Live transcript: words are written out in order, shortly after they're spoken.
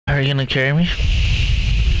Are you gonna carry me?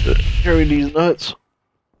 Carry these nuts.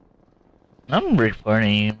 I'm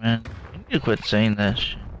reporting you, man. You need to quit saying that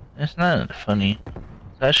shit. It's not funny.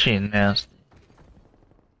 It's actually nasty.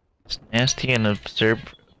 It's nasty and absurd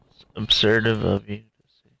of you to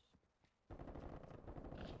say.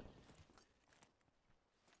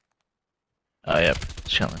 Oh, yep.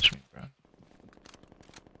 Challenge me, bro.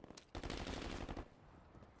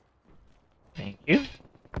 Thank you.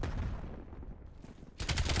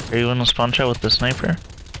 Are you in the spawn chat with the sniper?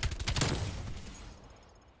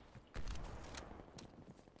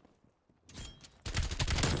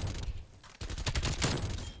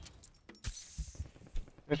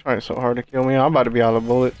 They're trying so hard to kill me. I'm about to be out of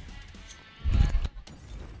bullets.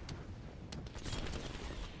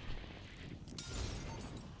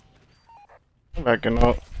 I'm backing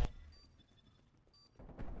up.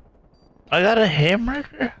 I got a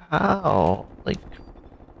hamburger? How? Like,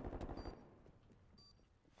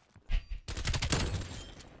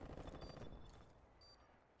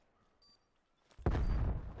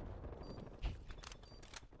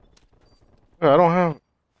 I don't have.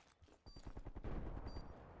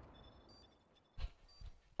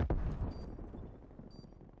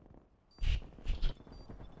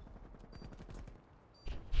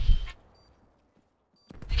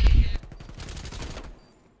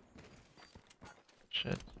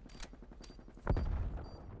 shit.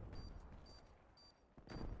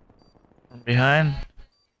 From behind?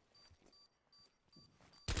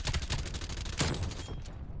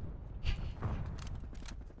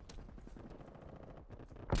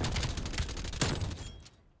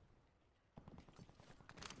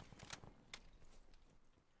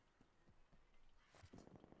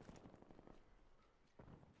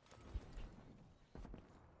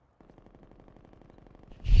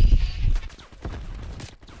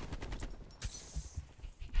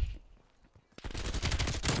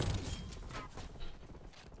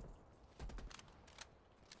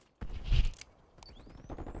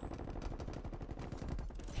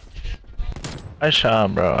 I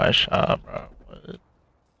shot, bro. I shot, bro. What?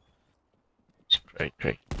 It's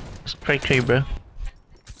cray. It's cray, bro.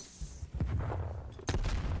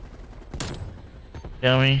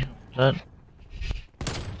 Tell me, what?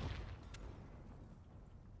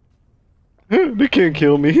 They can't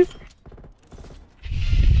kill me.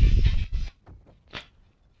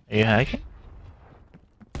 Are you hacking?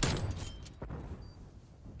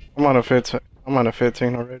 I'm on a 15. I'm on a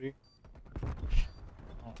 15 already.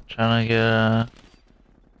 I'm trying to get a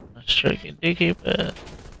striking dicky, but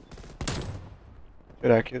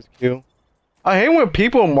Did that kid's kill? I hate when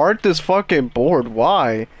people mark this fucking board.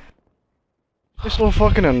 Why? It's so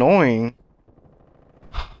fucking annoying.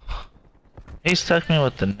 he stuck me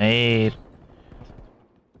with the nade.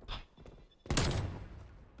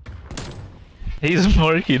 He's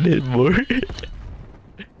marking it more.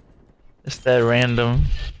 It's that random.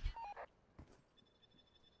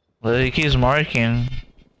 Well, he keeps marking.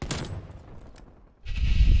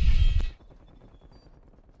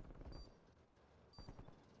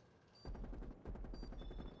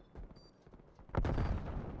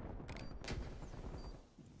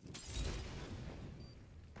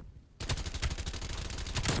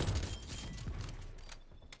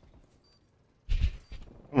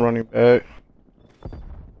 I'm running back.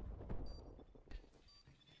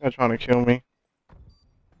 They're trying to kill me.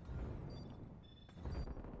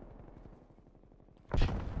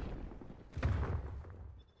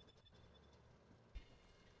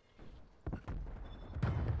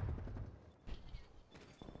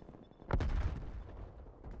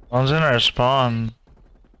 One's in our spawn.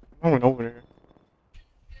 I went over there.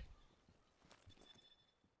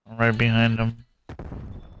 I'm right behind him.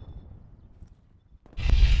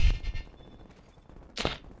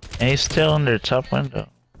 And he's still in their top window.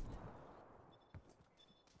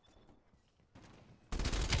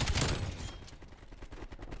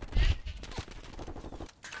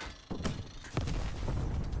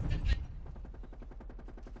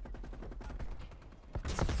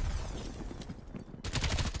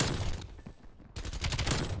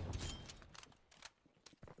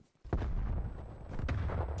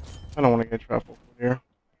 I don't want to get trapped over there.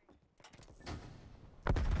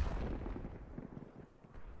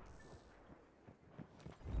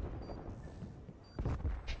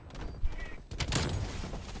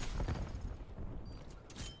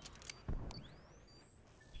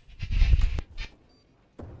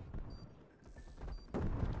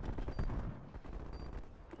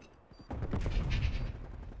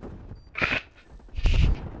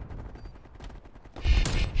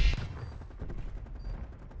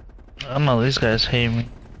 I don't know, these guys hate me.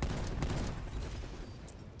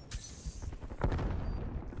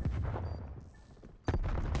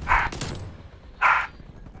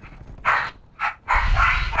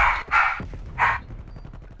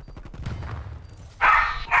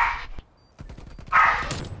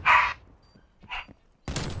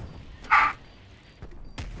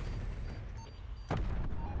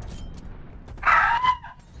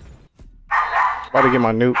 About to get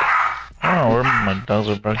my nuke. I don't know where my dogs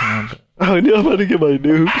are barking at, but Oh, yeah, I'm about to get my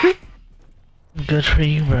nuke. good for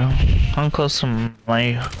you, bro. I'm close to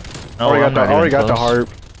my. No, already got the harp.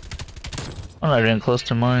 I'm not even close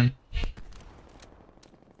to mine.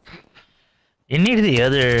 You need the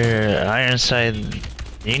other iron side.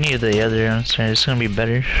 You need the other iron side. It's gonna be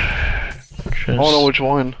better. I don't know which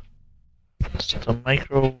one. It's the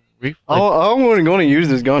micro reflex. I'm only going to use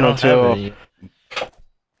this gun I don't have until it yet.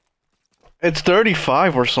 it's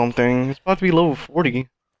 35 or something. It's about to be level 40. You're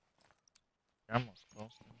almost close.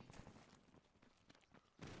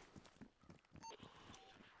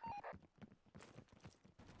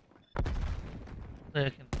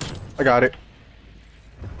 I got it.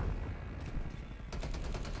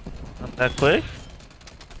 Not that quick?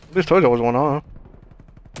 I just told you I was one off.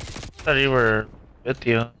 I thought you were with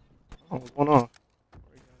you. Oh, I was one off.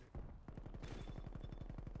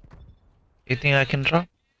 You think I can drop?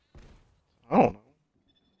 I don't know.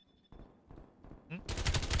 Hmm?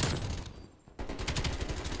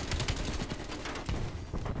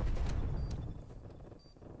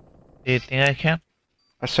 Do you think I can?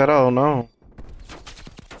 I said I don't know.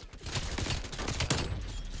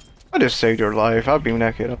 I just saved your life. I beamed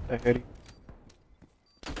that kid up that heady.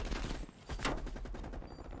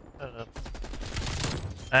 Shut up.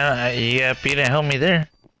 Yeah, you didn't help me there.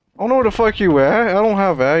 I don't know where the fuck you at. I don't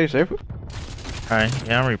have value. Save it. Alright,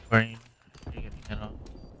 yeah, I'm reporting. You're getting it off.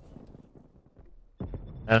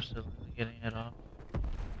 Absolutely getting it off.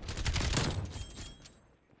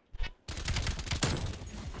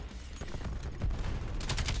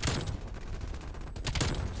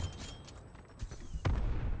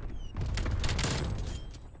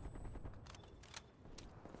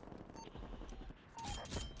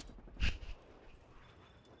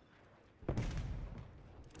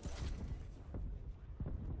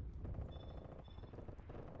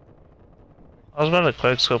 I was about to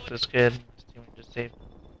quickscope this kid. This team just saved.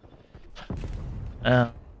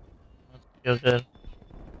 That feel good.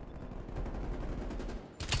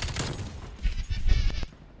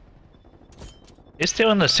 He's still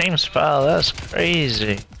in the same spot. That's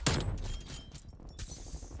crazy.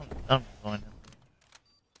 I'm going in.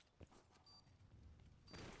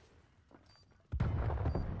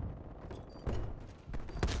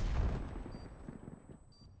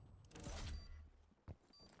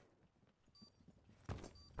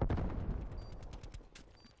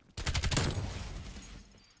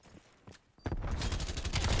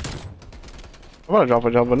 I'm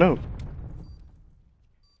gonna drop a nuke.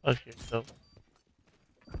 Fuck yourself.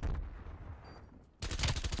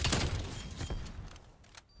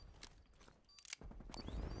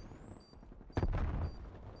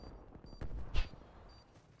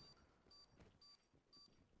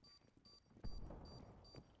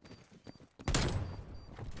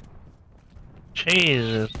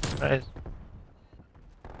 Jesus Christ.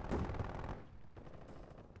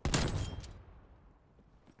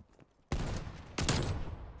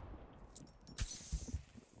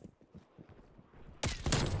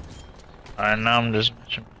 Alright, now I'm just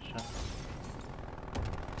missing my shot.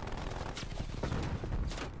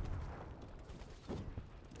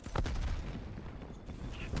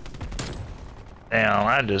 Damn,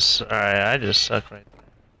 I just suck right there.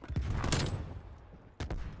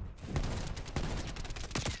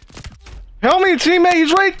 Help me, teammate!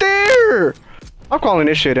 He's right there! I'm calling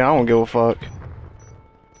this shit in. I don't give a fuck.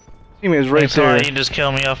 Teammate's right Thanks a lot, there. you just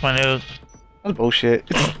killed me off my nuke. That's bullshit.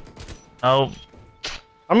 Nope,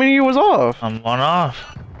 How many of you was off? I'm one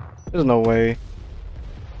off. There's no way.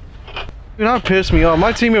 Dude, that pissed me off.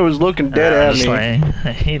 My teammate was looking dead at me.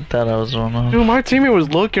 Like, he thought I was one off. Dude, my teammate was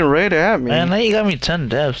looking right at me. Man, now you got me 10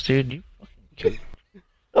 deaths, dude. You fucking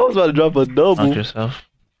I was about to drop a double. fuck yourself.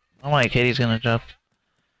 I'm like, Katie's gonna drop.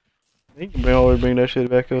 You can always bring that shit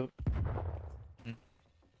back up.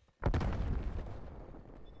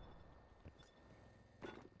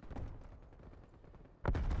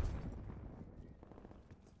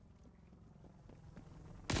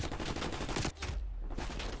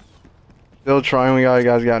 Still trying. We got you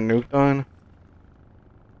guys got nuked on.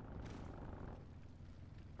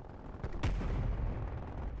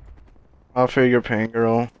 I'll feel your pain,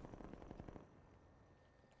 girl.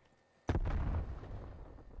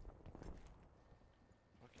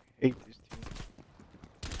 Hate these teams.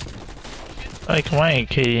 Like, my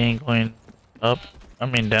Katie ain't going up. I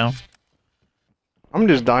mean, down. I'm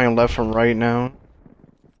just dying left from right now.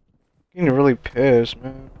 Getting really pissed,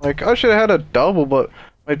 man. Like, I should have had a double, but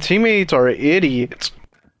my teammates are idiots.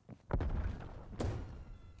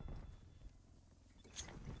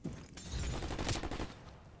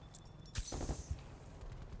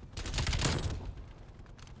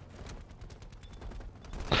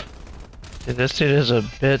 Dude, this dude is a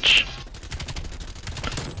bitch.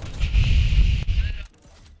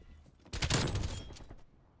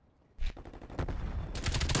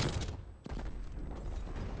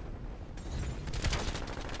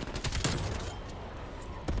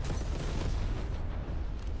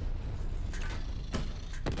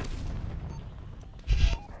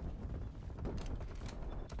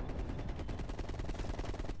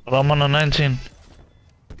 But I'm on a 19.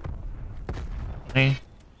 20.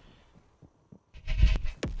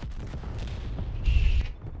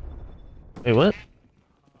 Wait, what?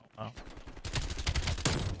 Oh.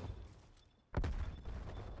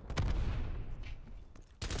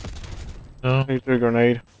 So, Need a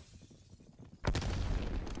grenade.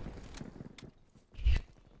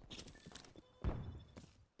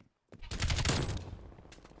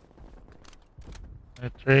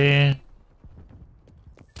 three.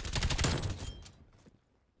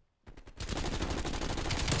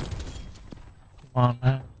 Come on,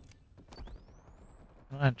 man.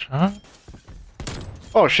 Come on, John.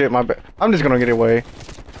 Oh shit, my bad. I'm just gonna get away.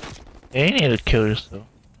 Yeah, you need to kill yourself.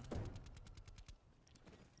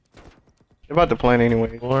 You're about to plan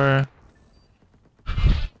anyway. Or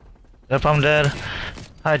if I'm dead,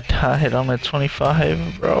 I died. I'm at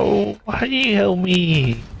 25, bro. Why do you help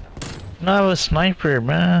me? No, I'm a sniper,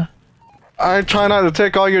 man. I try not to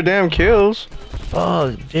take all your damn kills.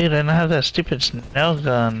 Oh, dude, and I have that stupid nail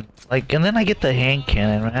gun. Like, and then I get the hand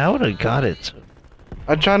cannon, man. I would have got it.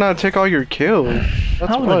 I try not to take all your kills.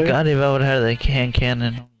 That's I would why. have got it if I would have had the hand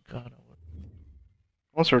cannon. Oh, God.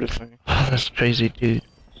 What sort of thing? Oh, that's crazy, dude.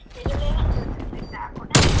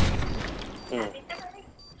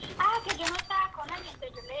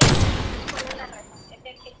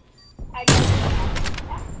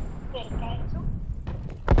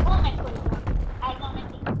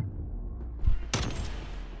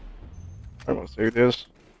 I'm gonna save this.